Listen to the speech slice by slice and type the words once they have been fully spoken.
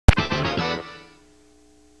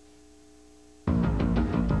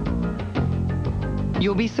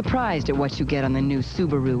You'll be surprised at what you get on the new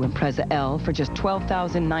Subaru Impreza L for just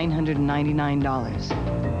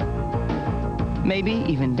 $12,999. Maybe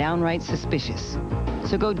even downright suspicious.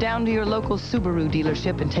 So go down to your local Subaru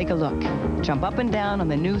dealership and take a look. Jump up and down on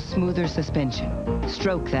the new smoother suspension.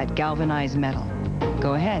 Stroke that galvanized metal.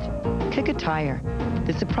 Go ahead, kick a tire.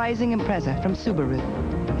 The surprising Impreza from Subaru.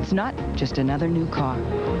 It's not just another new car.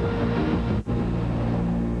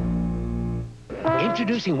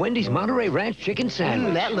 Introducing Wendy's Monterey Ranch Chicken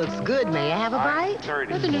Sandwich. That looks good. May I have a bite?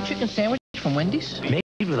 That's a new chicken sandwich from Wendy's. Made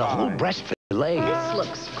with a whole breast fillet. This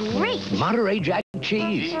looks great. Monterey Jack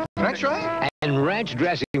cheese. That's right. And ranch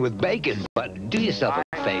dressing with bacon. But do yourself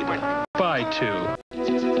a favor. Buy two.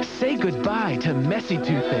 Say goodbye to messy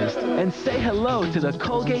toothpaste and say hello to the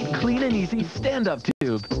Colgate Clean and Easy stand-up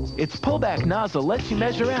tube. Its pullback nozzle lets you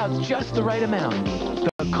measure out just the right amount.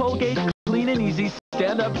 The Colgate Clean and Easy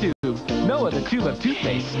stand-up tube. No other tube of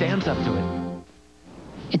toothpaste stands up to it.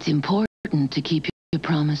 It's important to keep your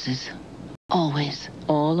promises. Always,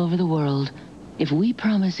 all over the world. If we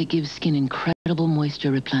promise it gives skin incredible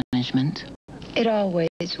moisture replenishment. It always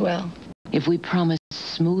will. If we promise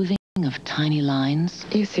smoothing of tiny lines.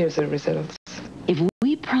 Here's the results. If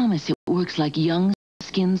we promise it works like young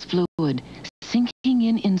skin's fluid, sinking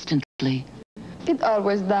in instantly. It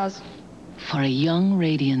always does. For a young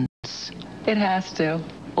radiance. It has to.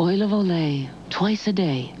 Oil of Olay, twice a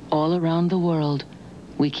day, all around the world.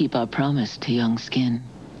 We keep our promise to young skin.